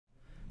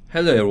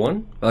Hello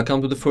everyone,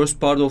 welcome to the first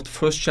part of the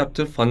first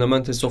chapter,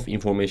 Fundamentals of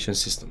Information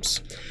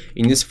Systems.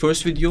 In this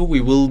first video, we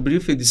will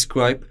briefly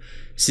describe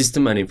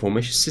system and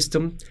information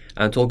system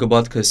and talk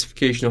about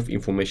classification of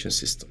information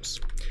systems.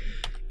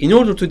 In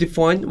order to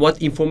define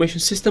what information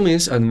system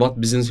is and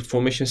what business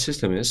information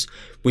system is,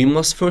 we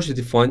must first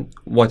define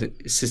what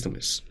a system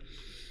is.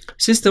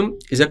 System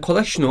is a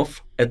collection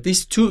of at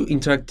least two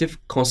interactive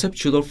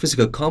conceptual or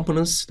physical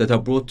components that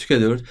are brought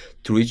together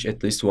to reach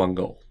at least one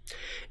goal.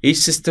 Each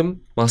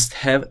system must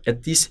have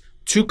at least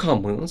two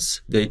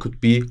components. They could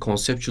be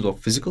conceptual or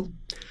physical,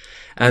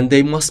 and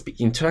they must be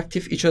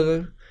interactive with each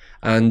other,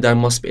 and there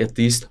must be at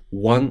least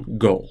one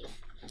goal.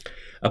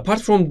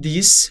 Apart from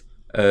these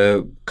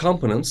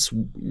components,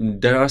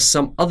 there are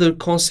some other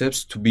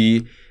concepts to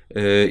be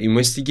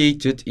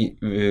investigated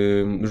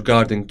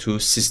regarding to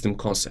system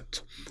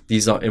concept.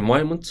 These are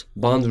environment,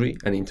 boundary,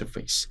 and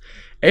interface.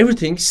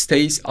 Everything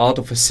stays out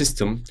of a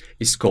system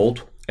is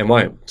called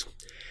environment.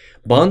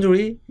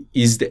 Boundary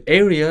is the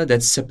area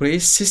that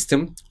separates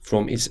system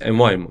from its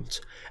environment,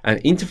 and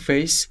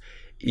interface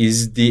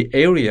is the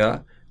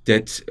area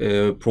that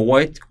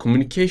provides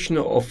communication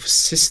of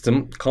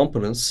system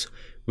components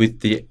with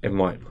the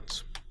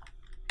environment.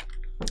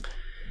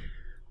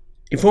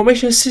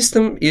 Information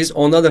system is,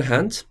 on the other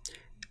hand,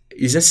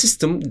 is a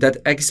system that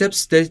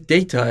accepts the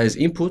data as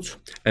input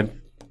and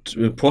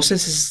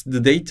processes the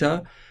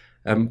data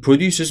and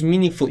produces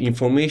meaningful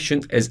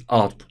information as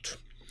output.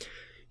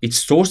 It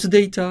stores the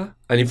data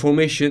and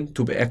information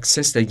to be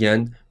accessed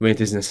again when it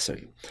is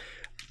necessary.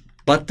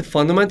 But the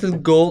fundamental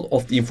goal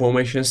of the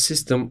information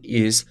system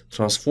is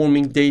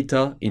transforming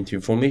data into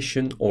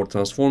information or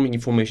transforming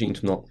information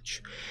into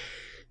knowledge.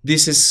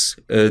 This is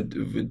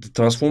the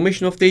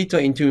transformation of data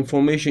into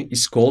information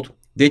is called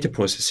data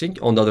processing.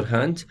 On the other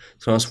hand,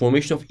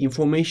 transformation of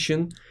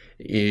information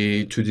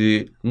to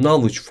the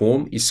knowledge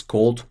form is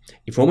called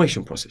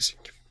information processing.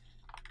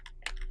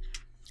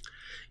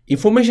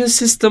 Information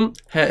system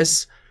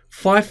has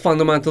five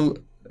fundamental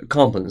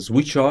components,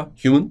 which are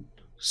human,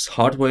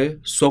 hardware,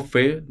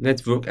 software,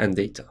 network, and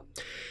data.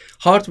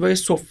 Hardware,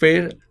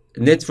 software,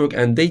 network,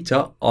 and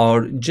data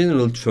are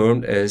generally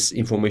termed as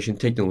information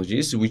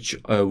technologies, which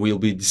will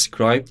be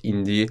described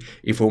in the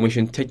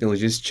information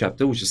technologies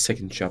chapter, which is the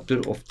second chapter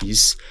of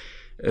this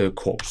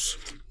course.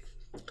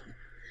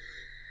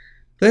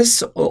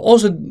 Let's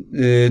also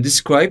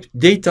describe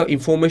data,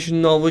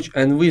 information, knowledge,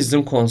 and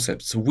wisdom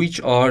concepts, which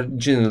are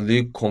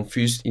generally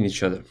confused in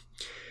each other.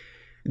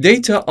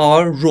 Data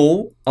are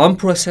raw,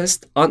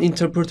 unprocessed,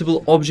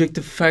 uninterpretable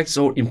objective facts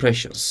or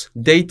impressions.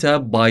 Data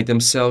by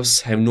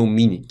themselves have no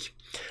meaning.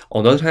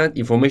 On the other hand,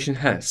 information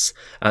has,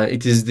 and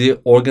it is the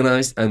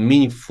organized and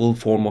meaningful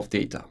form of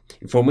data.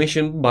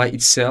 Information by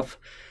itself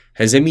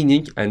has a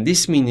meaning, and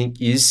this meaning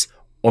is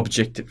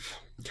objective.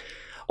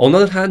 On the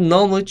other hand,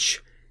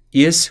 knowledge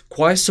is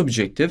quite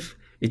subjective.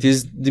 It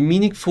is the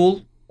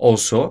meaningful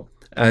also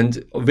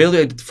and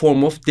value-added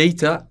form of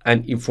data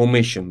and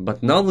information,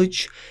 but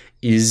knowledge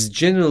is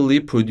generally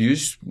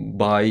produced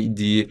by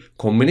the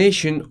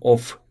combination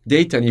of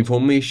data and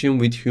information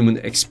with human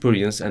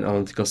experience and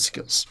analytical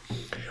skills.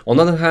 On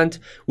the other hand,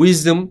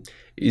 wisdom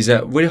is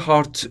a very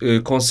hard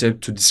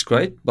concept to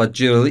describe, but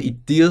generally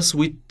it deals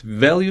with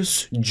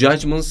values,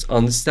 judgments,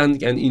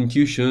 understanding, and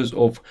intuitions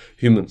of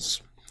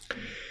humans.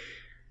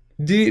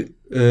 The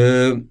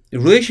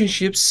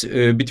relationships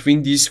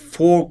between these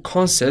four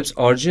concepts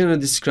are generally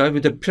described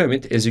with a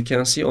pyramid, as you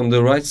can see on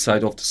the right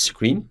side of the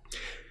screen,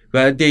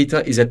 where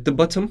data is at the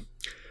bottom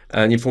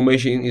and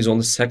information is on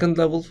the second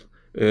level.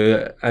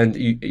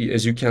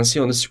 As you can see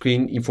on the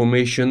screen,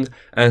 information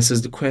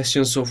answers the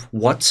questions of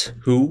what,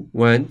 who,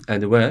 when,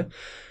 and where.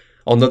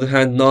 On the other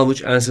hand,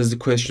 knowledge answers the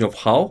question of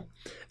how.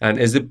 And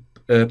as the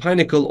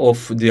pinnacle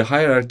of the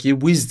hierarchy,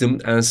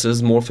 wisdom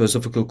answers more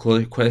philosophical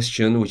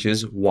question, which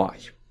is why.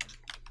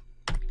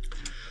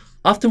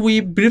 After we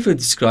briefly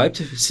described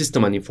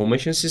system and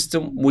information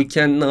system, we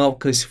can now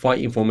classify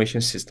information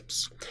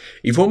systems.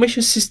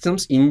 Information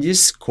systems in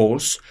this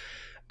course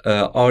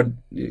are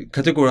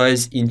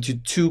categorized into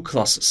two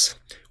classes,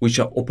 which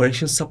are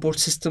operation support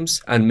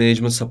systems and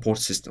management support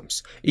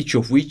systems, each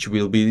of which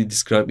will be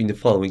described in the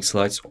following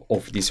slides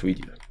of this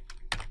video.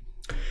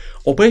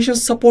 Operation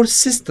support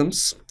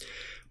systems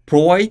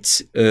provide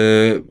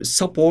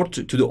support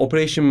to the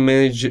operation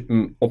manager,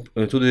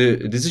 to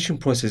the decision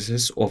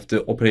processes of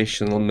the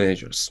operational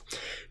managers.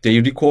 They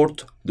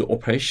record the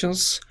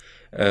operations,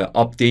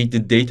 update the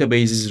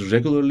databases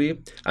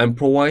regularly, and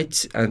provide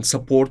and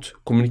support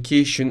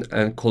communication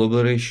and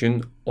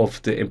collaboration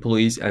of the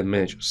employees and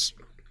managers.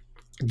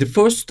 The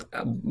first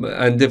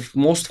and the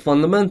most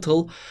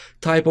fundamental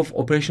type of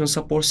operational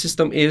support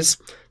system is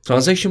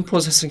transaction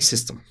processing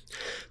system.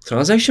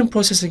 Transaction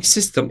processing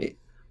system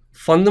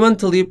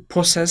fundamentally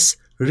process,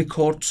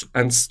 records,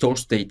 and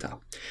stores data.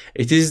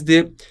 It is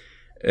the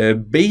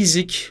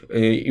basic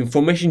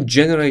information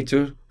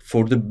generator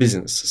for the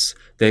businesses.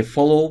 They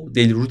follow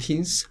daily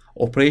routines,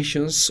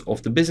 operations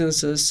of the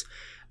businesses,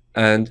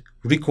 and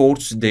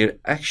records their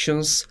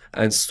actions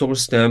and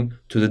stores them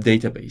to the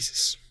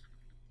databases.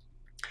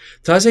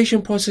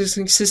 Transaction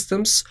processing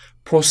systems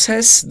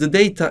process the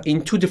data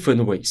in two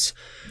different ways.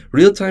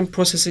 Real-time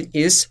processing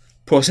is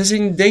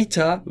processing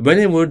data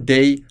whenever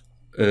they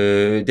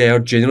are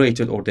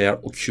generated or they are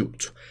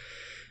occurred.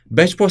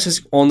 Batch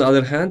processing, on the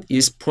other hand,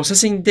 is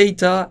processing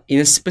data in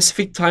a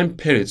specific time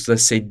periods,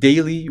 let's say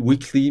daily,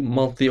 weekly,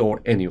 monthly, or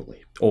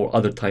annually, or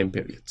other time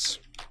periods.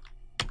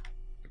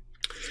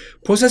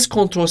 Process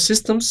control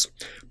systems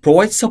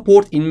provide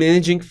support in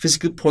managing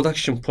physical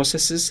production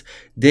processes.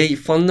 They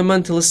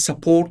fundamentally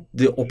support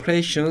the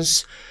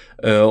operations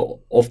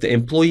of the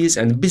employees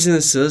and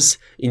businesses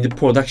in the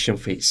production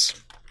phase.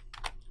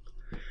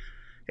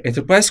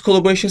 Enterprise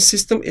collaboration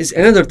system is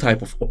another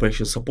type of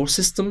operational support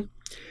system.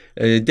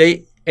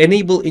 They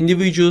enable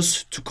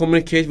individuals to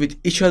communicate with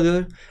each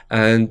other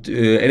and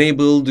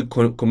enable the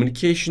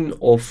communication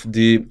of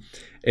the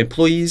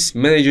employees,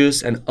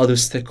 managers, and other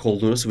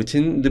stakeholders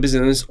within the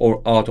business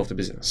or out of the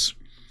business.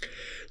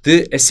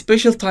 A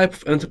special type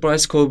of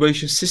enterprise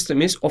collaboration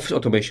system is office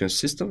automation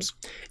systems.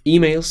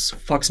 Emails,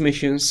 fax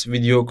machines,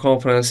 video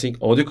conferencing,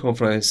 audio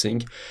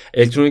conferencing,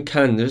 electronic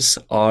calendars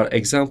are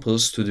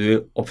examples to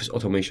the office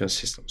automation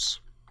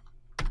systems.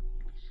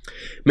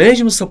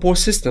 Management support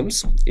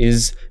systems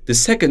is the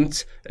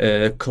second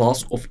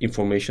class of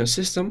information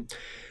system.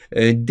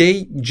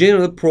 They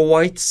generally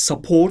provide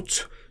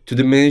support to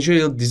the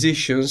managerial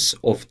decisions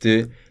of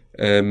the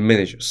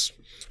managers.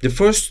 The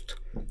first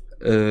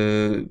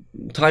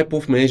type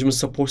of management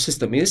support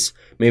system is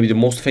maybe the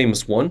most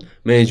famous one,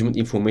 management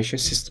information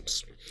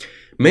systems.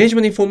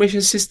 Management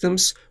information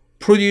systems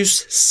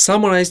produce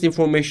summarized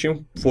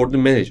information for the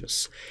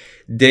managers.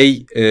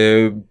 They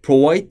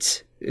provide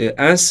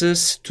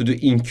answers to the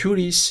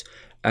inquiries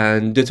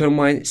and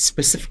determine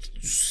specific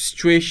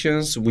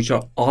situations which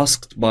are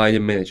asked by the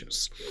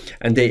managers,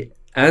 and they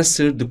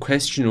answer the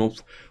question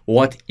of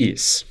what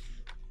is.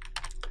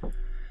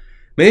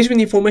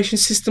 Management information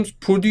systems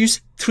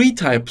produce three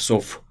types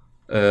of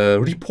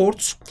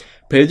reports.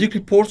 Periodic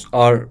reports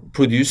are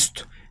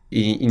produced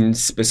in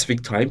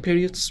specific time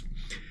periods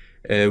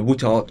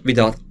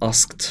without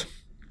asked.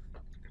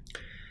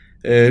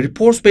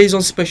 Reports based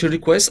on special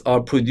requests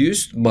are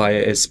produced by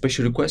a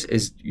special request,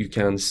 as you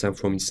can understand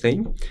from its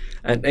name,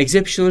 and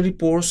exceptional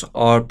reports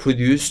are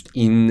produced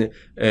in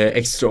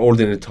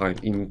extraordinary time,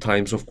 in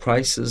times of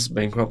crisis,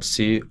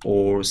 bankruptcy,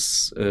 or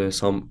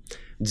some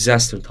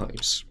disaster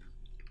times.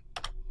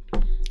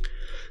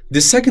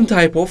 The second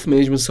type of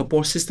management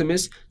support system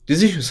is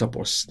decision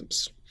support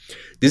systems.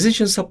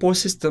 Decision support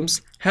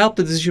systems help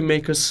the decision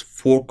makers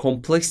for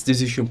complex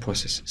decision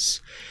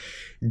processes.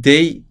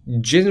 They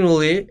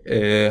generally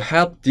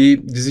help the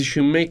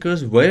decision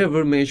makers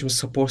wherever management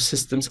support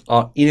systems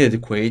are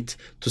inadequate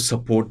to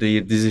support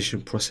their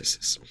decision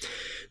processes.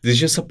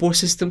 Decision support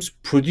systems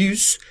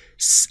produce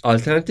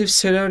alternative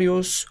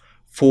scenarios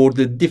for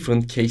the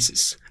different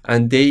cases,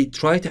 and they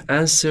try to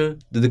answer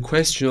the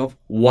question of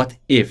what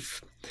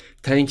if,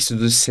 thanks to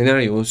the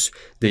scenarios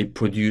they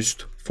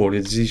produced for the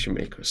decision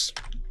makers.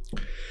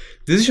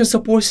 Decision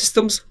support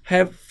systems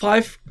have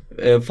five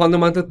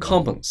fundamental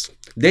components.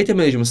 Data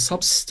management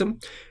subsystem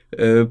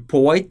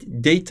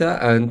provide data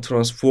and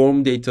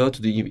transform data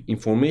to the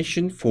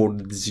information for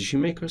the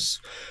decision makers.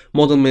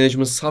 Model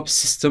management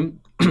subsystem,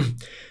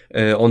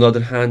 on the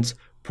other hand,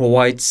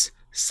 provides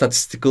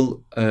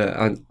statistical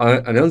and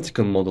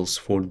analytical models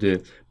for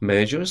the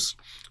managers.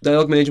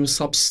 Dialogue management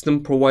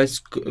subsystem provides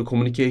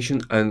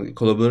communication and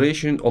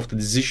collaboration of the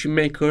decision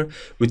maker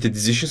with the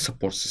decision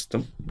support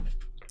system.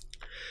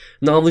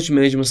 Knowledge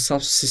management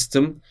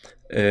subsystem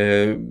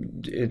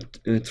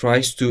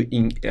tries to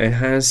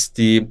enhance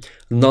the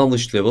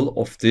knowledge level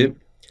of the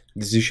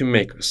decision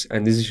makers,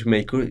 and decision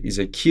maker is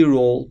a key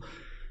role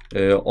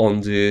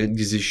on the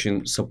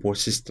decision support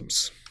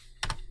systems.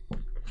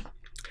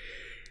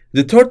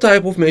 The third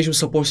type of management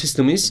support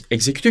system is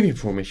executive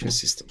information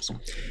systems.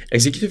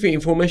 Executive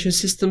information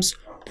systems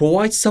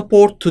provide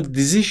support to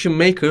decision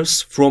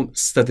makers from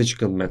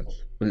strategic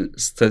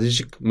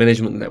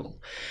management level.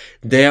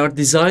 They are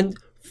designed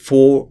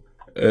for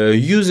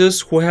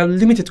users who have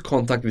limited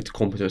contact with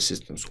computer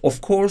systems.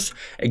 Of course,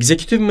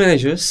 executive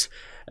managers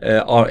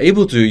are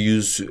able to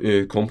use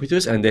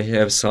computers, and they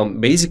have some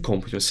basic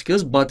computer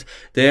skills, but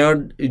they are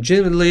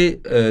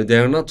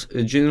not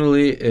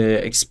generally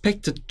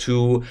expected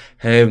to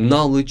have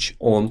knowledge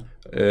on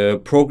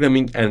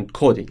programming and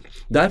coding.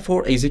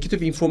 Therefore,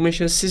 executive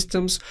information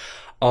systems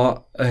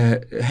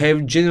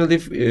have generally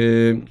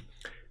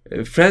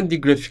friendly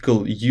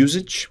graphical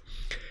usage,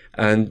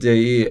 and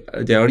they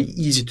are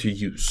easy to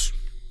use.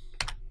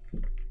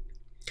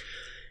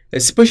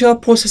 Special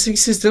processing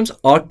systems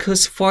are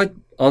classified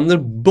under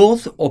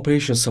both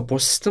operation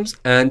support systems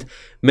and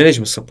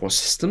management support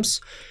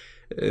systems.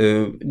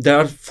 There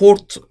are four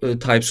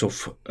types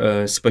of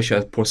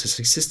special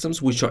processing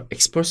systems, which are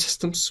expert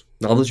systems,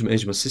 knowledge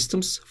management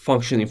systems,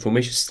 functional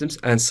information systems,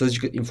 and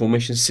strategic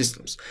information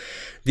systems.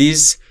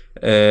 These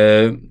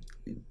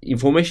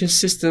information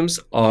systems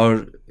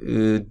are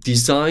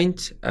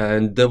designed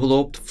and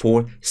developed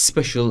for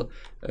special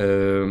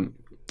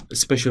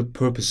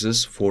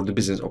purposes for the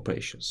business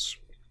operations.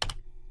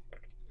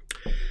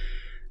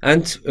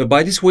 And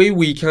by this way,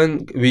 we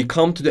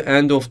come to the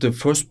end of the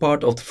first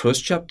part of the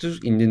first chapter.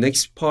 In the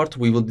next part,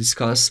 we will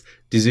discuss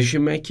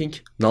decision making,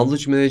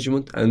 knowledge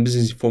management, and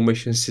business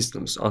information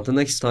systems. Until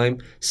next time,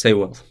 stay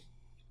well.